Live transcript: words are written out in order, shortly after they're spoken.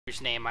whose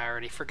name I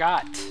already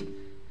forgot.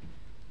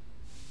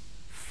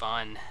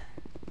 Fun.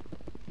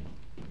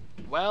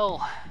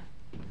 Well,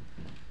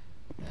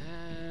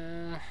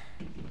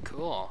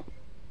 cool.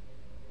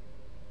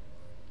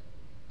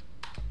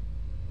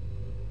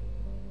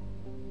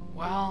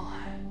 Well,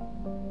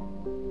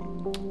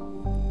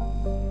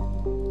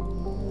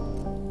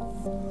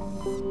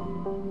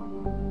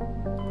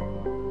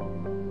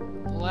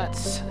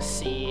 let's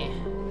see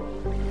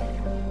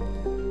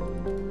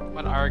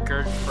what our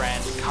good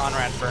friend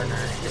Conrad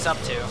Berner is up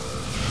to,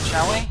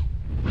 shall we?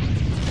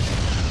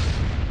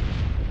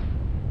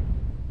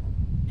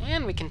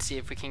 And we can see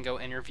if we can go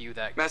interview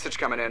that. Message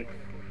coming in.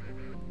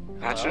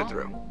 Patching it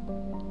through.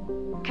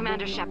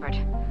 Commander Shepard,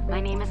 my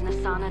name is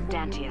Nasana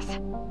Dantius.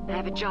 I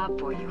have a job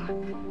for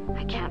you.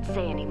 I can't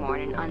say any more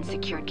in an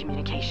unsecured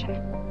communication.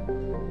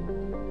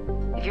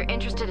 If you're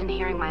interested in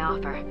hearing my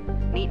offer,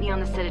 meet me on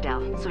the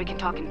Citadel so we can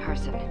talk in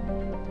person.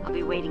 I'll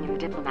be waiting in the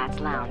Diplomat's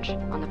Lounge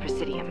on the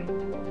Presidium.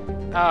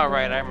 Oh,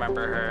 right, I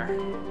remember her.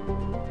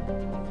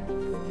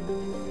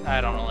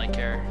 I don't really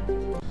care.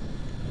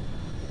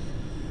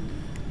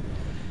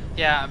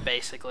 Yeah,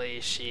 basically,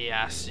 she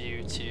asks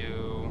you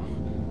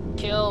to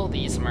kill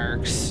these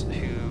mercs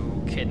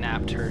who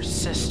kidnapped her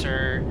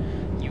sister.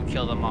 You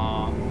kill them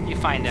all. You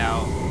find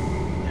out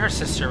her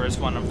sister was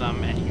one of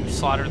them, and you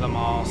slaughter them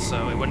all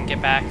so it wouldn't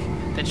get back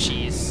that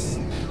she's,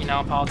 you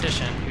know, a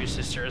politician whose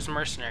sister is a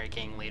mercenary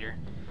gang leader.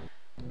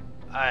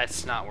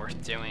 It's not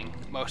worth doing.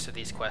 Most of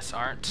these quests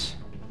aren't.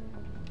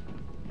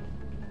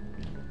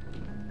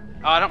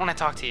 Oh, I don't want to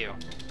talk to you.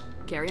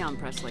 Carry on,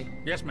 Presley.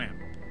 Yes, ma'am.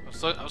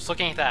 I was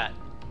looking at that.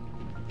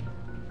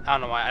 I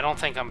don't know why. I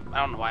don't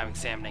know why I'm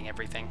examining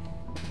everything.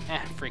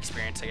 For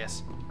experience, I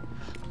guess.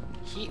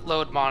 Heat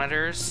load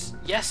monitors.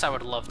 Yes, I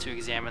would love to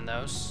examine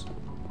those.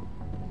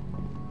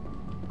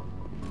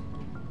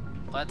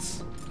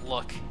 Let's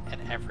look at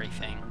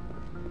everything.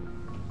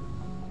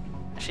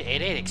 Actually,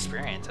 8/8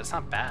 experience. That's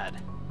not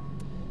bad.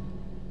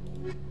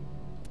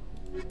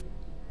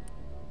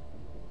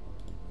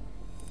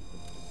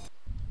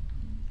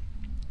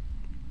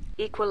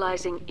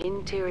 Equalizing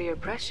interior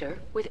pressure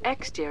with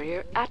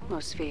exterior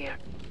atmosphere.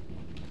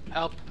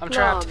 Help! I'm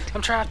trapped! Logged.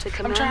 I'm trapped! The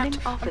I'm commanding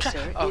trapped! I'm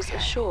officer trapped! is Okay.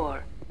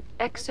 ashore.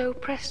 Exo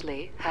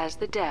Presley has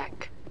the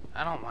deck.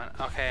 I don't want...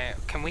 Okay,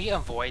 can we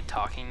avoid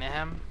talking to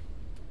him?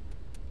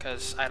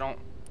 Because I don't...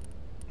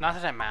 Not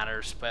that it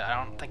matters, but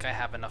I don't think I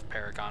have enough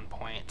Paragon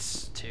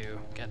points to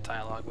get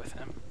dialogue with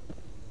him.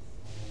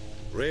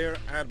 Rear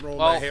Admiral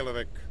Well,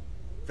 Mihailovic.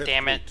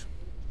 damn it.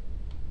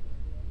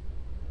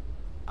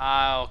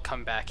 I'll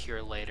come back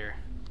here later.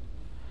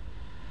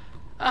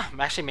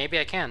 Actually, maybe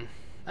I can.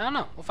 I don't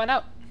know. We'll find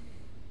out.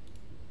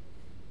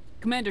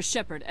 Commander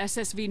Shepard,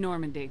 SSV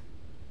Normandy.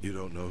 You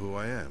don't know who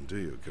I am, do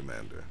you,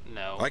 Commander?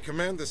 No. I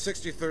command the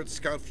 63rd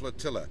Scout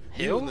Flotilla.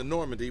 Who? You and the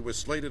Normandy were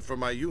slated for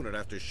my unit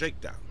after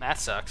shakedown. That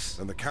sucks.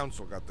 And the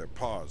Council got their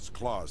paws,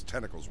 claws,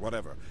 tentacles,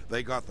 whatever.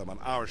 They got them on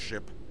our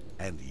ship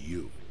and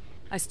you.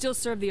 I still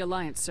serve the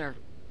Alliance, sir.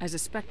 As a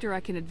Spectre,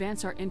 I can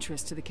advance our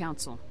interests to the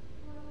Council.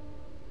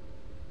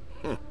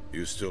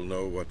 You still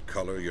know what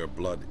color your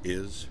blood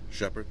is,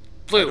 Shepard?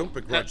 Blue. I don't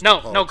begrudge No,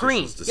 the no,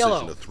 green, politician's decision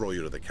yellow. to throw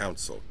you to the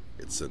Council.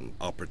 It's an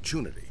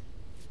opportunity.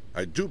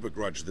 I do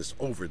begrudge this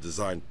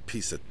over-designed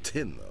piece of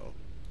tin, though.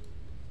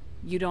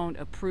 You don't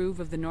approve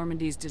of the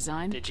Normandy's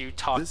design? Did you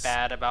talk This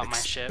bad about my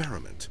ship?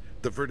 experiment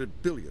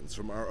diverted billions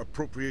from our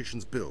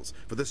appropriations bills.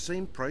 For the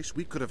same price,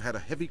 we could have had a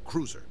heavy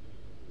cruiser.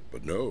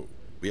 But no,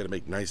 we had to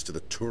make nice to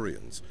the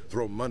Turians,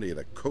 throw money at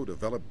a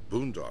co-developed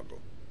boondoggle.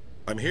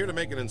 I'm here to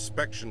make an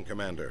inspection,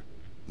 Commander.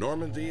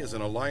 Normandy is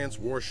an Alliance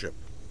warship.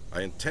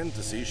 I intend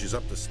to see she's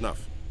up to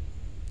snuff.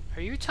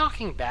 Are you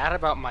talking bad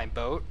about my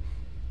boat?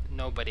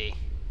 Nobody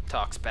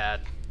talks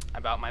bad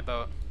about my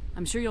boat.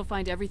 I'm sure you'll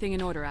find everything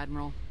in order,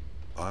 Admiral.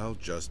 I'll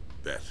just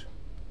bet.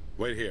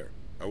 Wait here.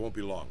 I won't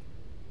be long.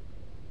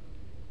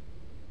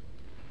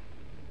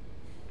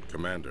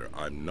 Commander,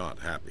 I'm not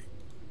happy.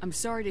 I'm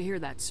sorry to hear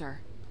that, sir.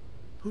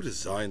 Who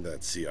designed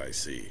that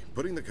CIC?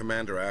 Putting the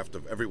commander aft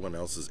of everyone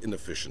else is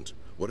inefficient.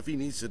 What if he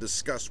needs to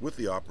discuss with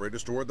the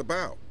operators toward the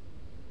bow?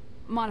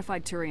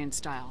 Modified Turian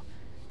style.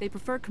 They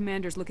prefer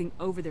commanders looking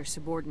over their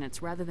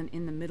subordinates rather than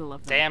in the middle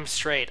of them. Damn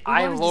straight. We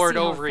I wanted to lord see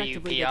how over you,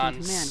 effectively they can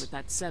peons. command with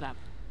that setup.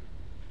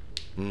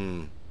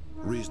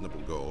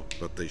 Reasonable goal,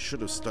 but they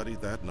should have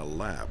studied that in a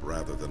lab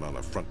rather than on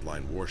a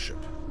frontline warship.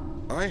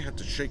 I had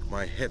to shake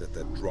my head at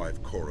that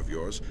drive core of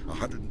yours.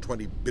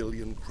 120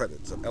 billion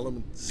credits of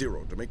element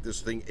 0 to make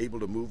this thing able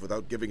to move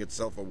without giving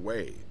itself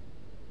away.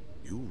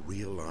 You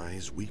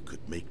realize we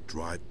could make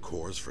drive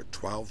cores for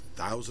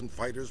 12,000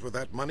 fighters with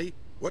that money?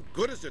 What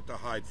good is it to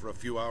hide for a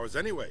few hours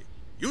anyway?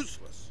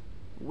 Useless.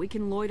 We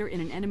can loiter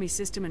in an enemy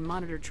system and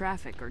monitor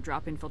traffic or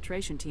drop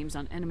infiltration teams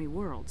on enemy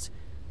worlds.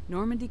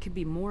 Normandy could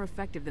be more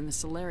effective than the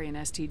Solarian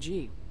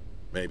STG.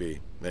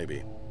 Maybe.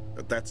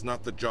 But that's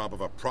not the job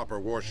of a proper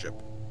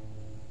warship.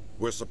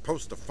 We're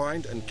supposed to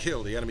find and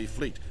kill the enemy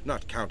fleet,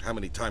 not count how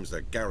many times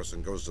their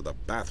garrison goes to the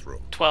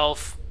bathroom.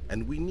 12.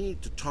 And we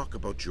need to talk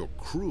about your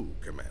crew,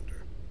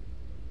 Commander.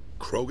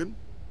 Krogan?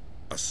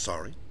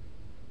 Asari?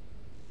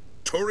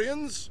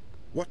 Turians?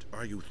 What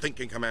are you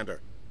thinking,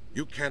 Commander?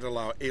 You can't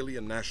allow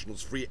alien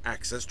nationals free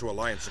access to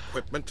Alliance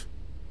equipment.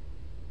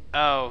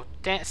 Oh,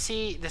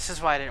 see, this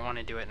is why I didn't want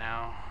to do it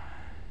now.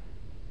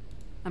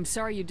 I'm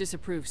sorry you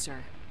disapprove, sir.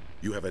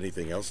 You have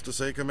anything else to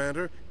say,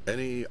 Commander?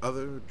 Any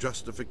other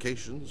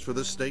justifications for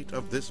the state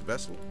of this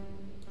vessel?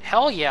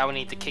 Hell yeah, we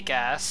need to kick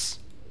ass.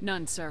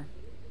 None, sir.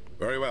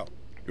 Very well.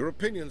 Your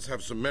opinions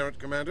have some merit,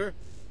 Commander.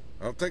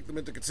 I'll take them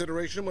into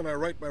consideration when I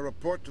write my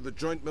report to the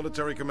Joint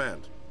Military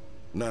Command.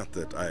 Not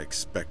that I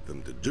expect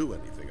them to do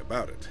anything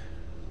about it.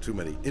 Too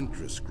many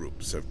interest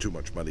groups have too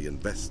much money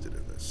invested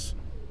in this.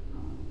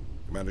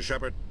 Commander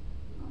Shepard?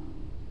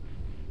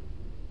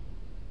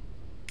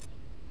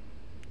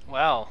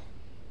 Well,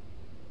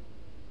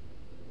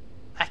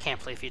 I can't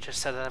believe you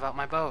just said that about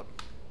my boat.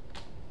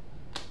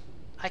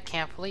 I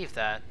can't believe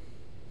that.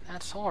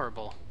 That's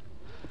horrible.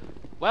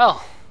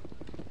 Well,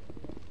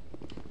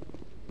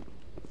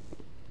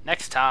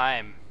 next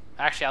time.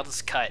 Actually, I'll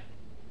just cut.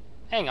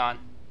 Hang on.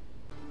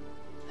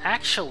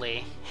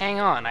 Actually, hang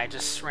on. I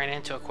just ran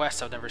into a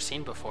quest I've never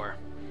seen before.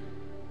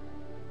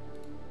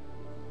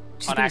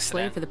 She's On been a accident.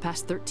 slave for the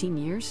past 13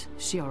 years.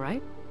 Is she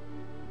alright?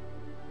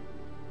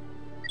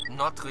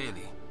 Not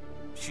really.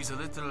 She's a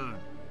little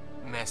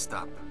messed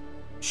up.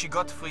 She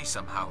got free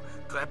somehow,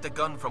 grabbed a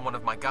gun from one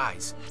of my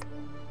guys.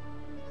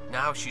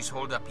 Now she's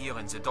holed up here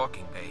in the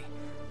docking bay.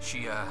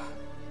 She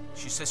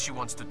says she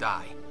wants to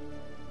die.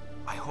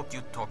 I hope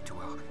you'd talk to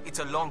her. It's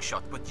a long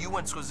shot, but you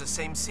went through the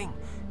same thing.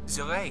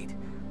 The raid.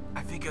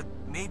 I figured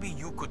maybe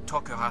you could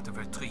talk her out of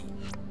her tree.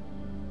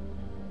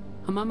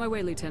 I'm on my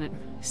way, Lieutenant.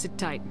 Sit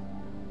tight.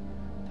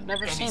 I've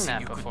never seen Anything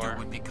that you before. could do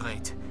would be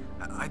great.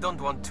 I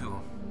don't want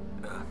to...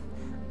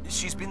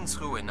 she's been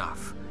through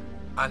enough.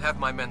 I'll have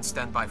my men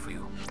stand by for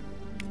you.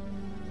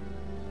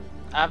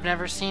 I've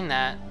never seen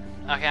that.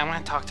 Okay, I'm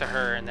gonna talk to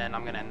her and then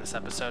I'm gonna end this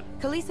episode.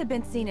 Khaleesa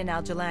been seen in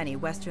Al Jalani,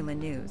 Westerland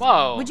News.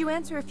 Whoa. Would you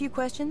answer a few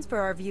questions for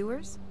our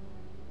viewers?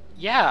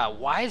 Yeah,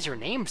 why is your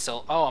name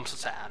so... Oh, I'm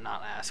supposed to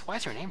not ask. Why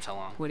is your name so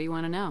long? What do you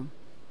want to know?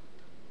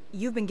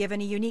 You've been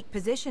given a unique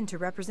position to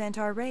represent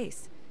our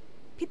race.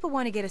 People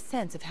want to get a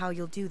sense of how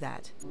you'll do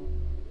that.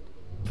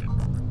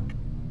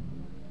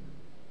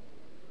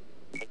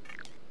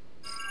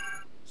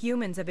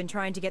 Humans have been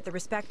trying to get the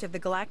respect of the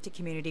galactic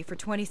community for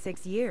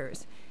 26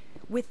 years.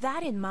 With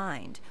that in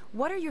mind,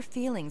 what are your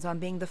feelings on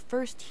being the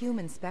first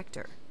human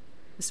Spectre?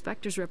 The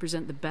Spectres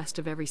represent the best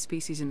of every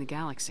species in the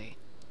galaxy.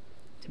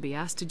 To be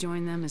asked to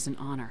join them is an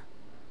honor.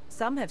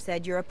 Some have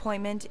said your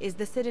appointment is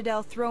the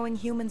Citadel throwing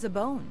humans a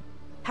bone.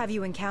 Have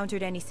you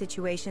encountered any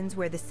situations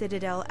where the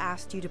Citadel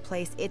asked you to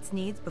place its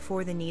needs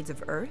before the needs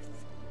of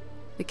Earth?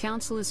 The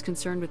Council is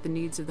concerned with the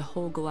needs of the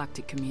whole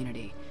galactic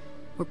community.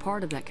 We're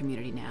part of that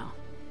community now.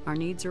 Our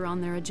needs are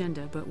on their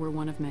agenda, but we're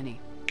one of many.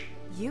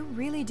 You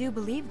really do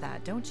believe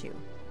that, don't you?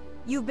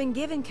 You've been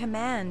given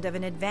command of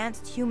an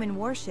advanced human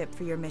warship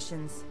for your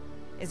missions.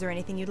 Is there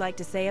anything you'd like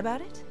to say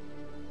about it?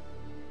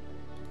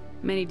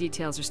 Many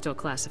details are still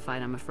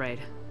classified, I'm afraid.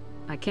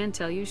 I can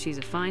tell you she's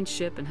a fine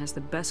ship and has the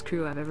best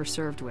crew I've ever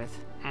served with.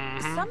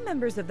 Some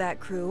members of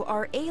that crew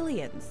are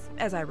aliens,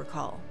 as I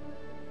recall.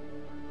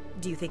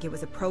 Do you think it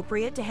was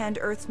appropriate to hand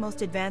Earth's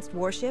most advanced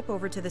warship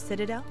over to the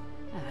Citadel?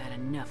 I've had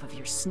enough of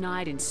your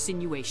snide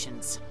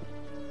insinuations.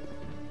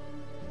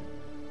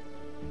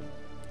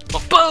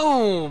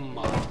 Boom!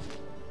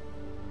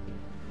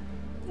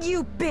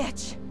 You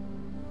bitch!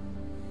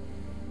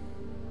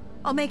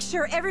 I'll make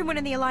sure everyone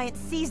in the Alliance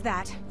sees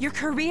that. Your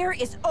career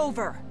is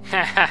over.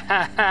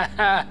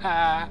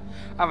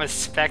 I'm a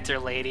Spectre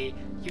lady.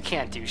 You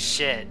can't do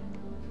shit.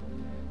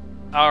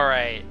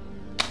 Alright.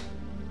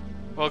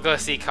 We'll go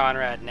see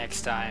Conrad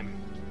next time.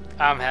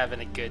 I'm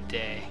having a good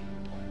day.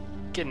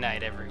 Good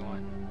night, everyone.